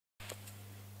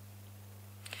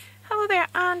Hello there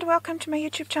and welcome to my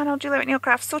YouTube channel, Julia Whitney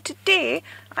Crafts. So today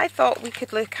I thought we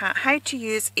could look at how to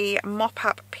use a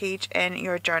mop-up page in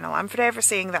your journal. I'm forever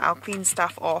saying that I'll clean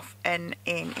stuff off in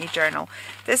a journal.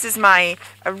 This is my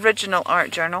original art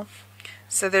journal,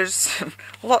 so there's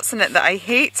lots in it that I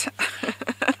hate.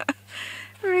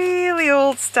 Really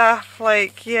old stuff,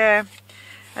 like, yeah,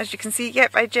 as you can see,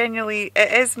 yep, it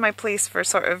is my place for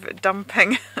sort of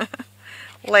dumping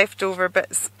leftover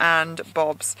bits and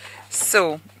bobs.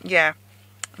 So yeah,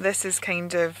 this is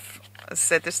kind of, as I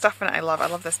said, the stuff in it I love. I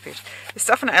love this page. The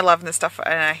stuff in it I love and the stuff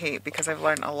in it I hate, because I've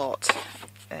learned a lot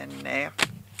in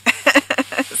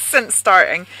since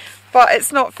starting, but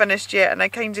it's not finished yet and I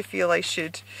kind of feel I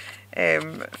should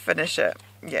finish it.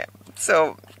 Yeah,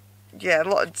 so yeah,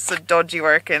 lots of dodgy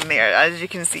work in there, as you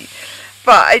can see.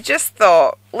 But I just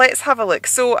thought, let's have a look.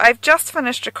 So I've just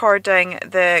finished recording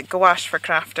the gouache for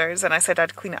crafters, and I said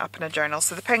I'd clean it up in a journal.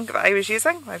 So the pink that I was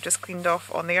using, I've just cleaned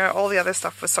off on there. All the other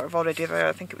stuff was sort of already there.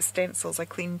 I think it was stencils I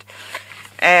cleaned.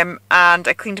 And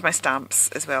I cleaned my stamps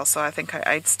as well, so I think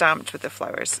I'd stamped with the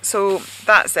flowers. So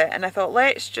that's it, and I thought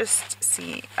let's just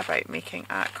see about making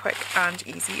a quick and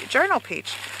easy journal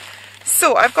page.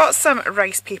 So I've got some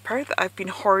rice paper that I've been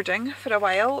hoarding for a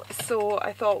while, so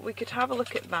I thought we could have a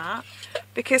look at that,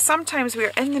 because sometimes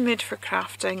we're in the mood for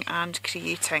crafting and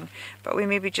creating, but we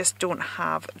maybe just don't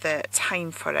have the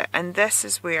time for it, and this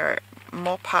is where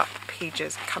mop-up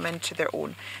pages come into their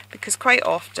own, because quite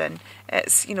often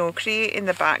it's, you know, creating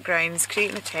the backgrounds,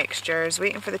 creating the textures,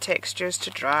 waiting for the textures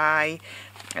to dry.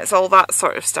 It's all that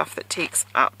sort of stuff that takes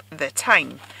up the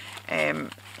time.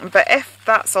 But if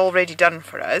that's already done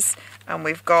for us and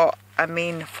we've got a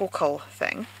main focal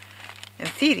thing, in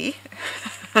theory,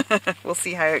 we'll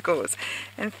see how it goes,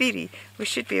 in theory we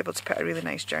should be able to put a really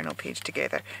nice journal page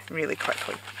together really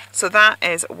quickly. So that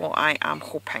is what I am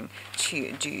hoping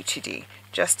to do today,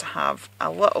 just to have a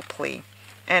little play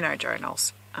in our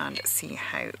journals and see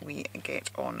how we get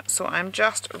on. So I'm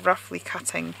just roughly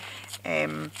cutting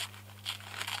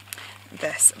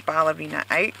this ballerina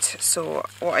out. So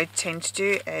what I tend to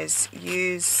do is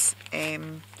use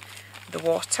the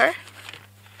water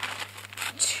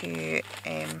to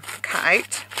cut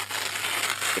out,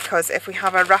 because if we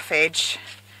have a rough edge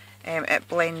it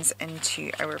blends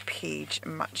into our page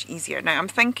much easier. Now I'm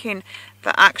thinking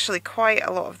that actually quite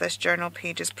a lot of this journal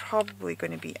page is probably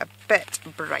going to be a bit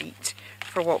bright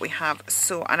for what we have,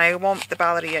 so, and I want the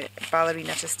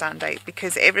ballerina to stand out,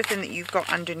 because everything that you've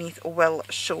got underneath will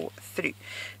show through.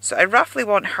 So I roughly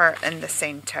want her in the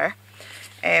centre.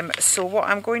 So what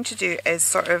I'm going to do is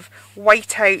sort of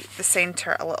white out the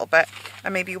centre a little bit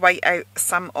and maybe white out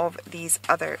some of these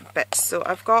other bits. So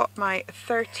I've got my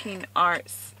 13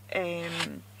 Arts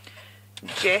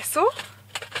gesso,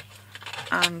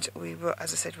 and we will,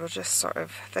 as I said, we'll just sort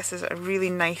of, this is a really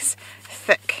nice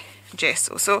thick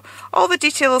gesso, so all the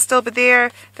detail will still be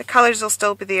there, the colours will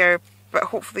still be there, but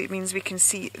hopefully it means we can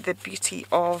see the beauty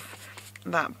of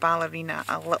that ballerina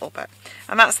a little bit.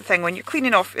 And that's the thing, when you're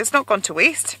cleaning off, it's not gone to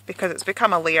waste because it's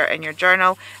become a layer in your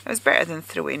journal. It was better than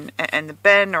throwing it in the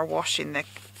bin or washing the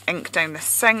ink down the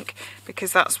sink,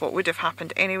 because that's what would have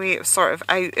happened anyway. It was sort of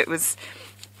out, it was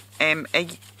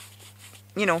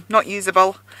you know, not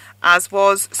usable as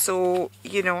was, so,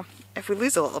 you know, if we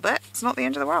lose a little bit, it's not the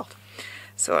end of the world.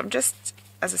 So I'm just,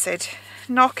 as I said,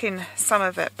 knocking some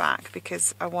of it back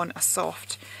because I want a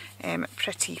soft,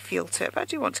 pretty feel to it, but I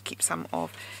do want to keep some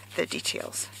of the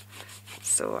details.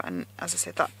 So, and as I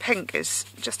said, that pink is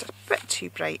just a bit too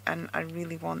bright, and I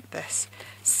really want this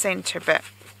centre bit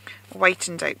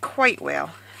whitened out quite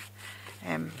well,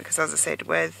 because as I said,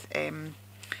 with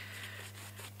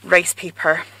rice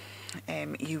paper,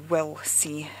 you will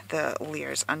see the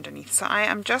layers underneath. So I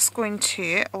am just going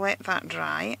to let that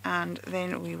dry, and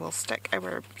then we will stick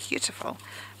our beautiful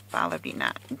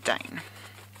ballerina down.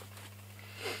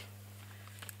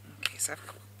 Okay, so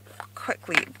I've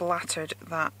quickly blattered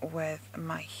that with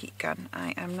my heat gun.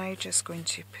 I am now just going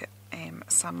to put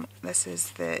some, this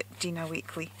is the Dina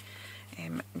Wakley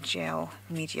gel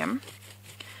medium.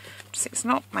 It's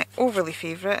not my overly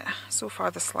favourite. So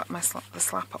far the slap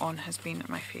it on has been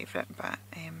my favourite, but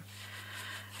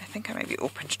I think I might be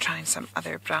open to trying some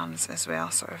other brands as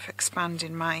well, sort of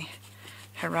expanding my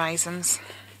horizons,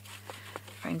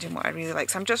 finding what I really like.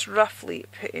 So I'm just roughly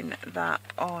putting that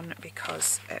on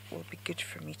because it will be good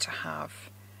for me to have.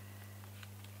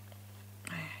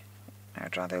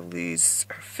 I'd rather lose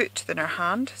her foot than her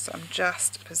hand, so I'm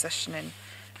just positioning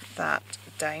that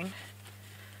down.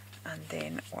 And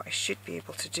then what I should be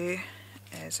able to do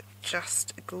is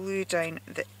just glue down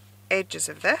the edges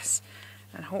of this,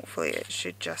 and hopefully it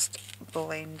should just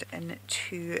blend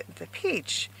into the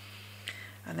page.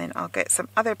 and then I'll get some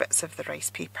other bits of the rice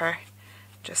paper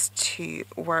just to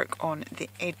work on the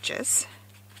edges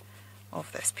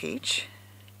of this page.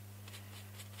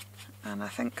 And I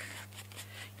think,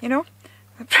 you know,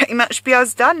 it'll pretty much be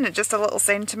us done. Just a little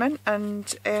sentiment,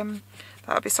 and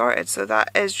that'll be sorted. So that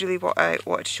is really what I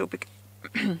wanted to show.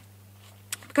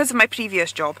 Because of my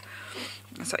previous job,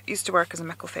 so I used to work as a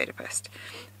mickle therapist,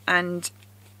 and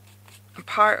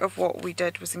part of what we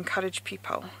did was encourage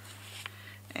people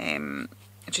to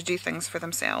do things for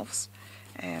themselves,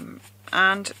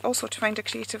 and also to find a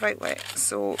creative outlet.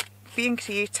 So being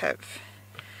creative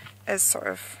is sort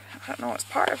of, I don't know, it's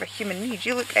part of a human need.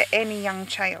 You look at any young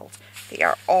child, they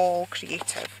are all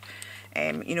creative.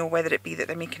 You know, whether it be that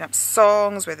they're making up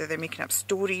songs, whether they're making up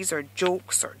stories or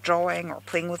jokes or drawing or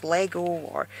playing with Lego,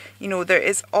 or, you know, there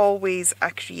is always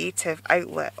a creative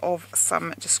outlet of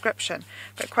some description.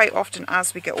 But quite often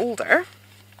as we get older,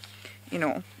 you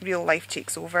know, real life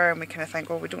takes over and we kind of think,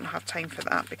 oh, we don't have time for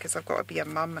that because I've got to be a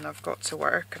mum and I've got to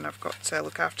work and I've got to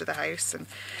look after the house, and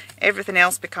everything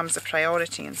else becomes a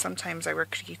priority, and sometimes our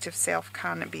creative self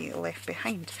can be left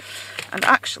behind. And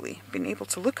actually, being able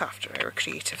to look after our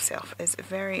creative self is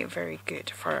very, very good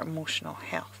for our emotional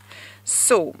health.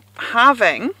 So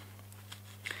having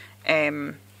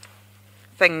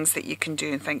things that you can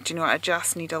do and think, do you know what, I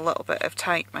just need a little bit of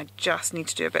time, I just need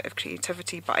to do a bit of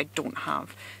creativity, but I don't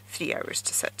have 3 hours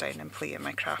to sit down and play in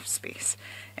my craft space.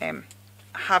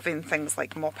 Having things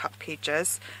like Mop Up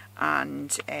Pages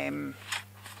and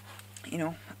you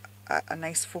know, a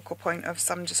nice focal point of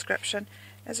some description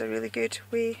is a really good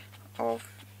way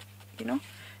of, you know,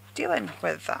 dealing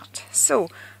with that. So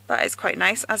that is quite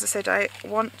nice. As I said, I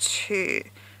want to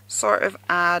sort of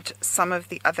add some of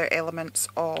the other elements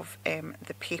of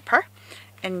the paper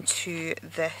into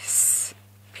this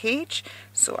page.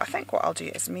 So I think what I'll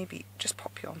do is maybe just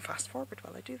pop you on fast forward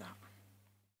while I do that.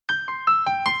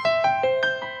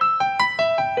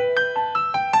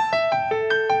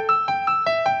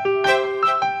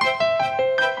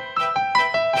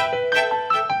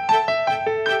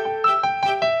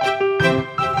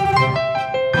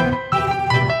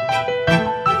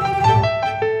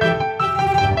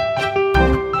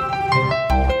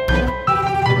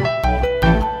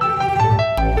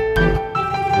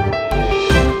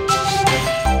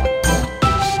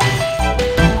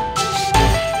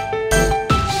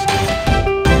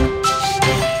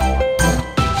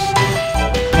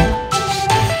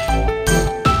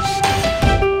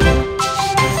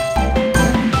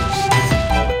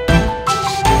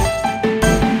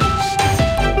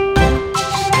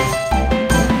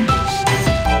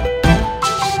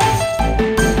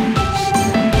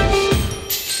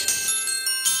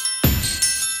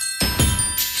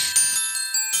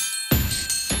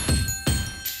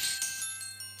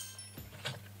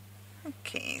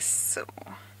 Okay, so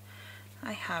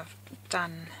I have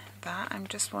done that. I'm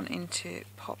just wanting to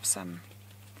pop some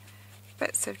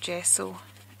bits of gesso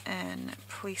in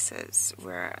places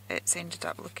where it's ended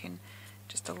up looking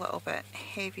just a little bit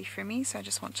heavy for me, so I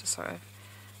just want to sort of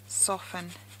soften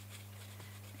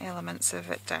elements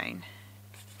of it down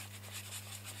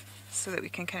so that we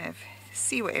can kind of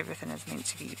see what everything is meant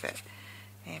to be. But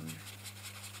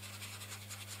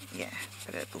yeah,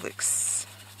 but it looks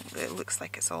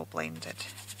like it's all blended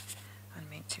and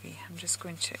meant to be. I'm just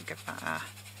going to give that a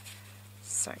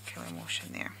circular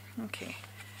motion there. Okay,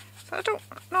 so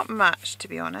not much to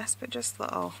be honest, but just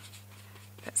little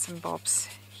bits and bobs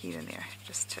here and there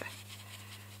just to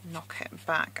knock it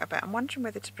back a bit. I'm wondering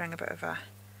whether to bring a bit of a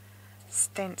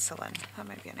stencil in. That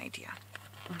might be an idea.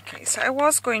 Okay, so I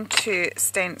was going to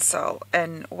stencil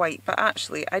in white, but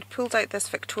actually I'd pulled out this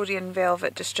Victorian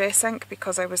Velvet Distress ink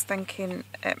because I was thinking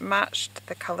it matched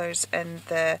the colours in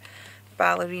the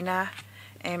ballerina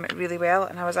really well,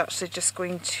 and I was actually just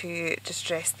going to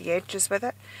distress the edges with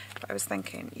it. But I was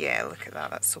thinking, yeah, look at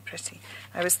that, that's so pretty.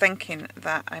 I was thinking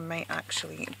that I might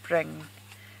actually bring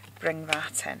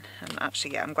that in, and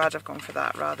actually, yeah, I'm glad I've gone for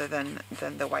that rather than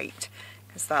the white,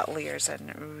 because that layers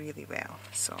in really well.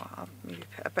 So I'll maybe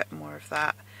put a bit more of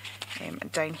that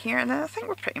down here, and then I think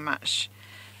we're pretty much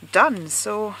done.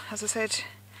 So as I said,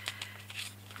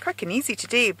 quick and easy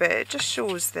today, but it just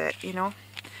shows that, you know,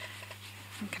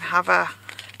 you can have a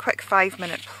quick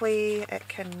 5-minute play. It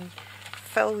can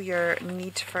fill your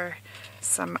need for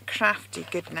some crafty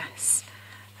goodness,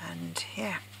 and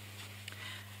yeah,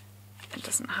 it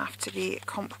doesn't have to be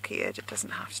complicated, it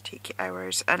doesn't have to take you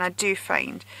hours. And I do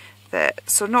find that,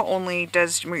 so not only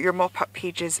does your mop-up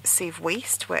pages save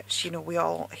waste, which, you know, we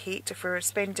all hate if we're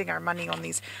spending our money on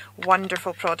these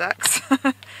wonderful products,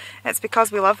 it's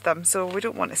because we love them, so we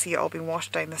don't want to see it all being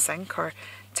washed down the sink or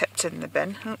tipped in the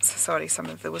bin. Oops, sorry, some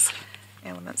of those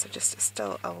elements are just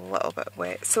still a little bit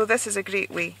wet. So this is a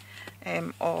great way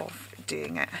of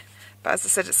doing it. But as I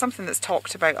said, it's something that's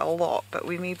talked about a lot, but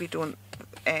we maybe don't,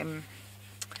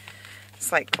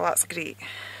 it's like, well, that's great.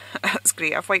 That's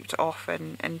great, I've wiped it off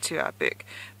into a book,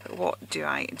 but what do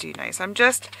I do now? So I'm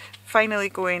just finally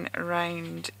going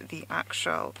around the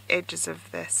actual edges of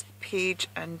this page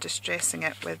and distressing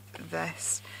it with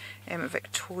this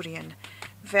Victorian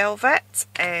velvet.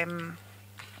 I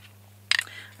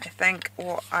think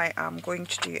what I am going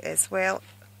to do as well,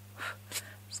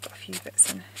 just got a few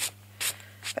bits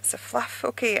of fluff.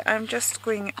 Okay, I'm just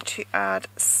going to add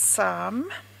some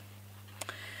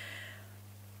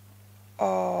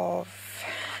of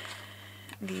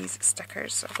these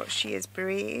stickers. So I've got She Is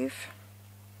Brave,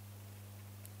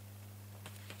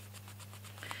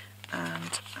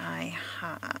 and I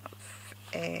have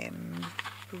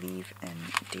Believe in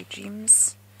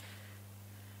Daydreams.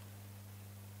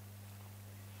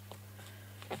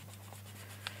 I'll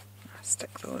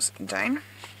stick those down.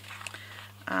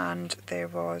 And there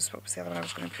was, what was the other one I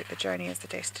was going to put? The Journey is the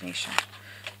Destination.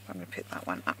 I'm going to put that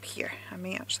one up here. I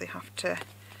may actually have to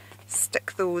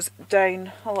stick those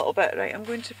down a little bit. Right, I'm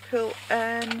going to pull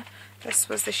in, this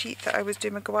was the sheet that I was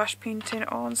doing my gouache painting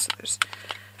on, so there's,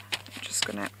 I'm just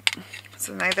going to,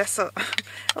 so now this will,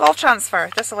 it'll all transfer,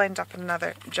 this will end up in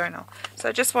another journal. So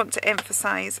I just want to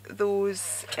emphasise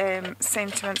those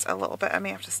sentiments a little bit. I may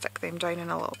have to stick them down in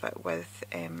a little bit with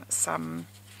some,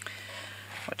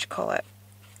 what do you call it,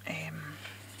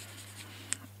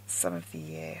 some of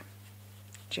the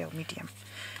gel medium.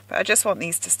 But I just want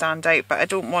these to stand out, but I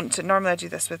don't want to, normally I do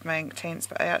this with my Inktense,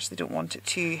 but I actually don't want it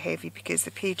too heavy because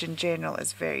the page in general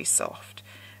is very soft,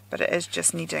 but it is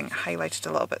just needing highlighted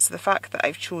a little bit. So the fact that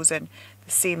I've chosen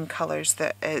the same colours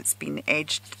that it's been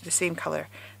edged, the same colour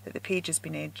that the page has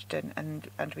been edged in,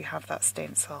 and we have that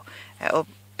stencil, it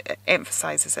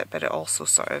emphasises it, but it also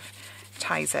sort of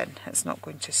ties in. It's not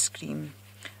going to scream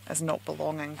as not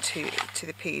belonging to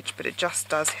the page, but it just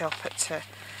does help it to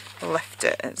lift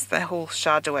it. It's the whole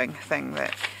shadowing thing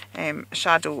that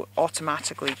shadow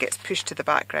automatically gets pushed to the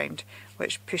background,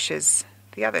 which pushes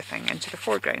the other thing into the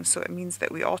foreground, so it means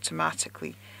that we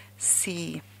automatically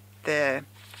see the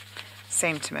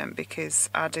sentiment because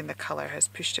adding the colour has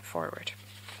pushed it forward.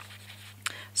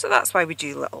 So that's why we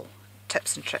do little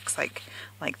tips and tricks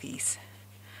like these,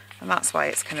 and that's why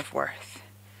it's kind of worth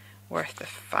the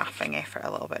faffing effort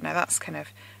a little bit. Now that's kind of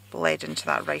bled into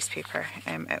that rice paper.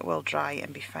 It will dry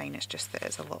and be fine, it's just that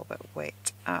it's a little bit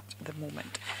wet at the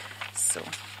moment. So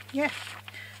yeah,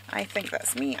 I think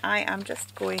that's me. I am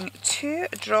just going to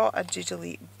draw a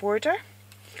doodly border,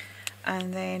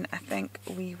 and then I think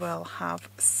we will have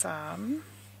some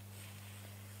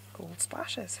gold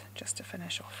splashes just to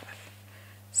finish off with.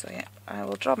 So yeah, I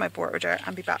will draw my border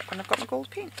and be back when I've got my gold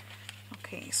paint.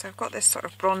 Okay, so I've got this sort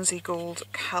of bronzy gold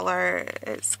colour.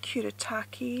 It's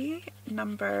Kuretake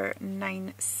number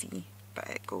 9C, but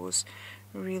it goes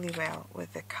really well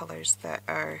with the colours that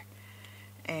are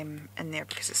in there,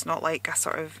 because it's not like a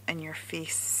sort of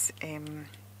in-your-face kind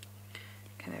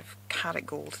of carrot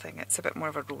gold thing. It's a bit more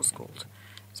of a rose gold.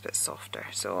 It's a bit softer.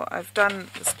 So I've done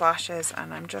the splashes,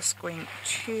 and I'm just going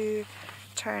to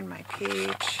turn my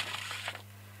page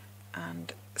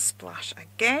and splash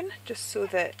again, just so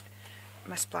that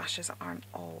my splashes aren't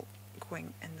all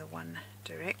going in the one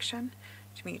direction.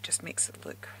 To me it just makes it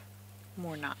look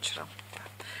more natural.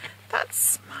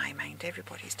 That's my mind,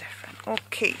 everybody's different.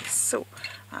 Okay, so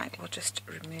I will just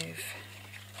remove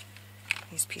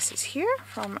these pieces here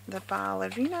from the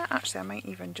ballerina. Actually I might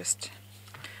even just,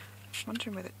 I'm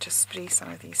wondering whether to spray some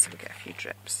of these so we get a few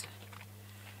drips.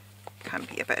 Can't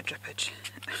beat a bit of drippage.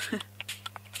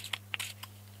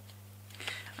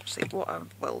 Actually what I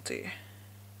will do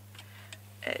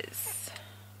is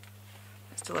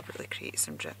let's deliberately create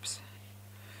some drips.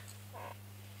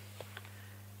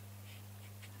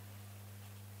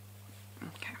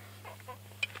 Okay.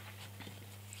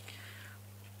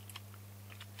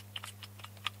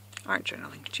 Art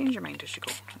journaling. Change your mind as you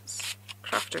go. That's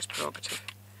crafter's prerogative.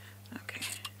 Okay.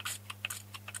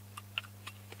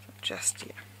 Just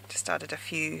added a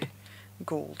few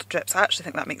gold drips. I actually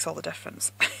think that makes all the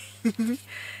difference.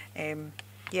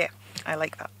 Yeah, I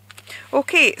like that.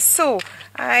 Okay, so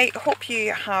I hope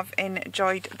you have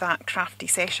enjoyed that crafty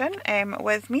session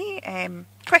with me.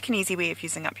 Quick and easy way of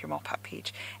using up your Mop Up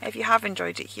page. If you have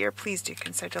enjoyed it here, please do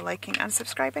consider liking and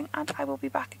subscribing, and I will be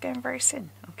back again very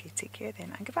soon. Okay, take care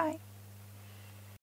then, and goodbye.